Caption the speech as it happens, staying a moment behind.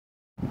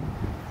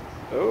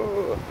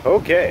Oh,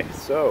 okay,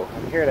 so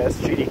I'm here at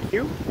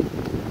sgdq.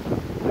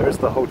 There's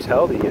the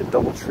hotel, the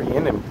DoubleTree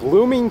Inn in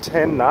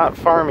Bloomington, not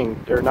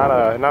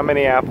not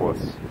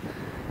Minneapolis.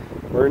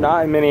 We're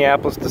not in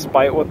Minneapolis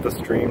despite what the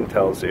stream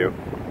tells you.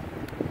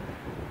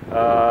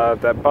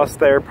 That bus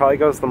there probably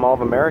goes to the Mall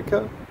of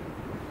America.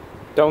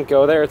 Don't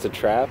go there, it's a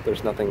trap,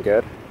 there's nothing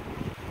good.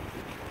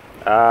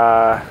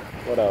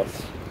 What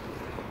else?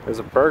 There's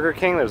a Burger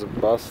King, there's a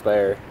bus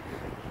there.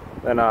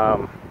 Then,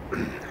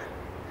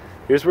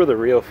 here's where the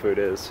real food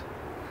is.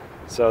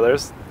 So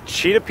there's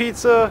Cheetah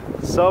Pizza,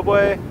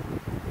 Subway,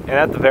 and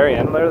at the very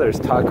end there's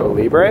Taco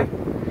Libre.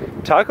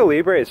 Taco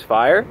Libre is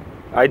fire.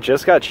 I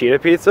just got Cheetah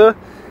Pizza.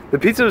 The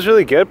pizza was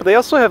really good, but they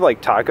also have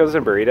like tacos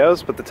and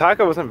burritos, but the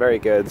taco wasn't very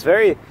good. It's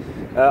very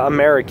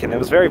American. It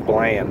was very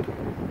bland.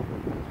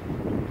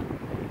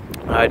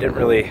 I didn't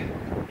really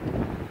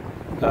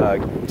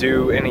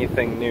do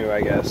anything new,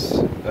 I guess,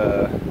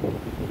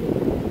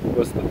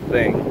 was the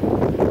thing.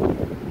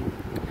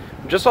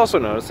 I'm just also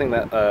noticing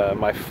that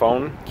my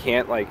phone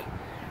can't like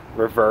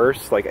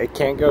reverse, like it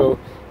can't go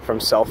from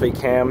selfie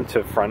cam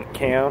to front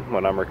cam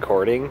when I'm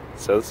recording,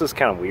 so this is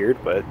kind of weird,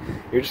 but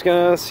you're just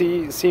gonna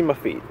see my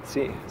feet,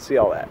 see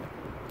all that.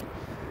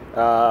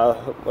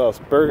 Well,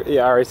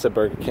 yeah, I already said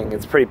Burger King.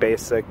 It's pretty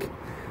basic.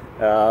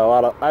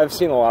 I've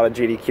seen a lot of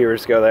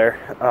GDQers go there.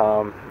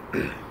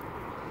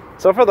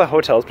 So far the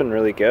hotel's been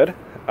really good.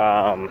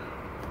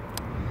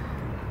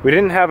 We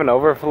didn't have an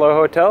overflow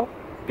hotel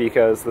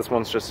because this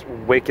one's just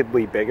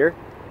wickedly bigger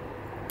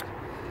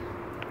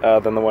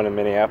than the one in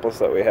Minneapolis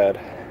that we had.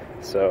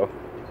 So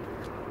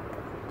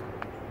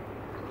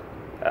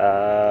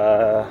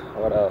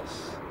what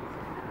else?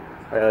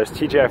 Oh, yeah, there's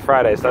TGI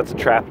Fridays. That's a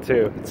trap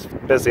too. It's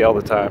busy all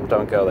the time.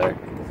 Don't go there.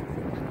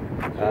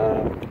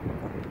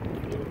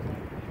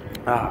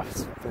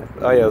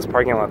 Oh yeah, this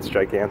parking lot's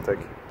gigantic.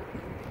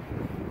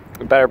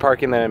 Better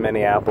parking than in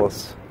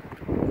Minneapolis.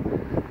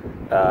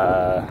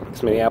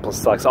 Because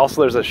Minneapolis sucks.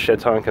 Also, there's a shit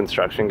ton of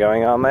construction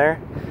going on there.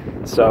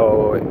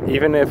 So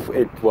even if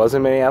it was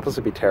in Minneapolis,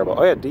 it'd be terrible.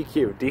 Oh yeah,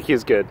 DQ. DQ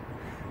is good.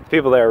 The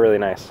people there are really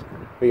nice.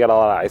 We got a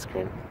lot of ice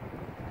cream.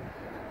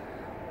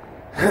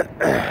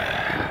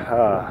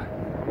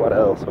 What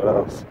else? What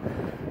else?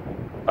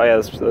 Oh yeah,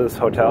 this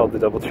hotel, the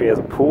DoubleTree, has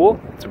a pool.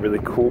 It's a really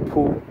cool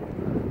pool.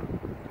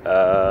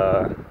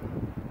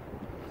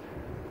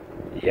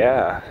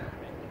 Yeah.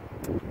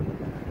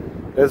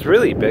 It's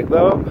really big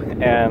though,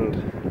 and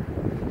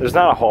there's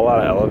not a whole lot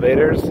of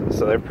elevators,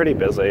 so they're pretty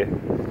busy,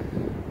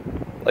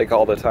 like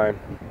all the time.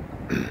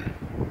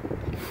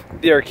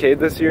 The arcade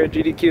this year at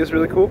GDQ is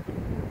really cool.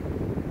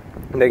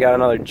 They got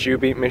another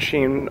Jubeat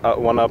machine,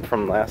 one up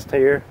from last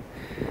year.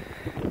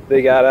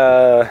 They got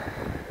a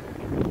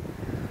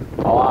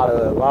lot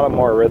of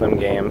more rhythm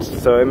games,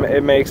 so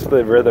it makes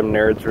the rhythm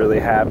nerds really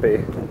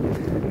happy.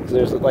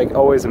 There's like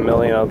always a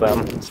million of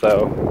them.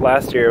 So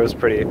last year it was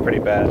pretty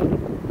bad.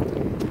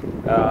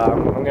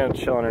 I'm gonna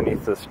chill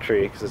underneath this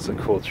tree because it's a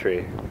cool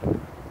tree.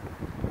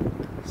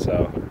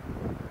 So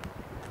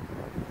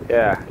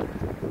yeah.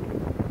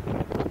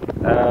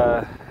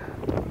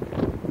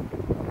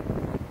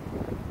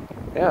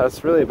 Yeah,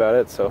 that's really about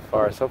it so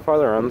far. So far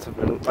the runs have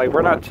been, like,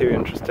 we're not too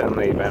interested in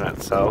the event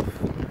itself.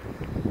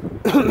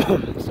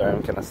 Sorry,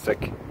 I'm kind of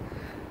sick.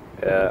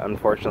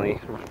 Unfortunately,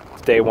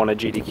 it's day 1 of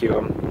GDQ.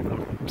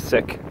 I'm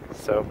sick.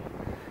 So,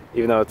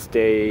 even though it's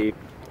day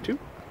 2?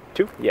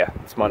 Yeah,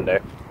 it's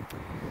Monday.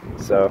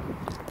 So,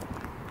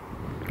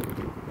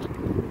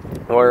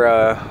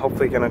 we're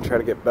hopefully gonna try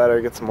to get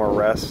better, get some more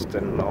rest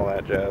and all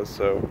that jazz.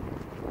 So,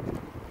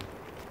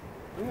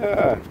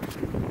 yeah.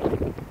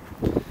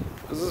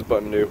 What does this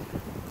button do?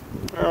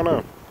 I don't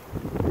know.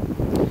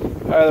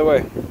 Either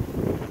way,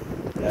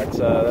 that's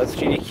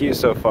GDQ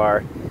so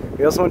far.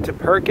 We also went to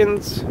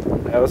Perkins.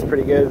 That was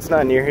pretty good. It's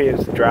not near here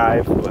to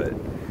drive, but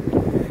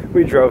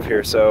we drove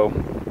here, so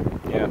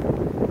yeah.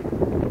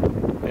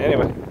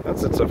 Anyway,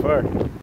 that's it so far.